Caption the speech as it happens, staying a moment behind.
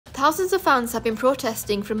Thousands of fans have been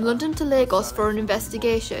protesting from London to Lagos for an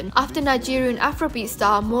investigation after Nigerian Afrobeat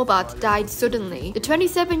star MohBad died suddenly. The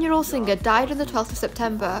 27-year-old singer died on the 12th of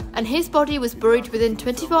September, and his body was buried within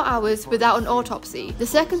 24 hours without an autopsy. The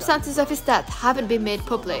circumstances of his death haven't been made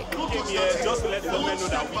public. We came here just to let the government know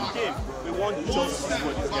that we came. We want justice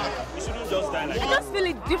for this guy. He shouldn't just die like that. I just feel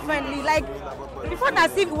it differently. Like, before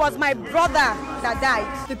as if it was my brother that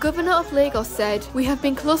died. The governor of Lagos said, "We have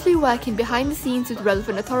been closely working behind the scenes with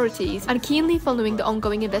relevant authorities and keenly following the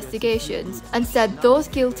ongoing investigations," and said those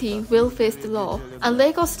guilty will face the law. And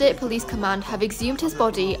Lagos State Police Command have exhumed his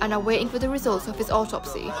body and are waiting for the results of his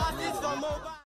autopsy.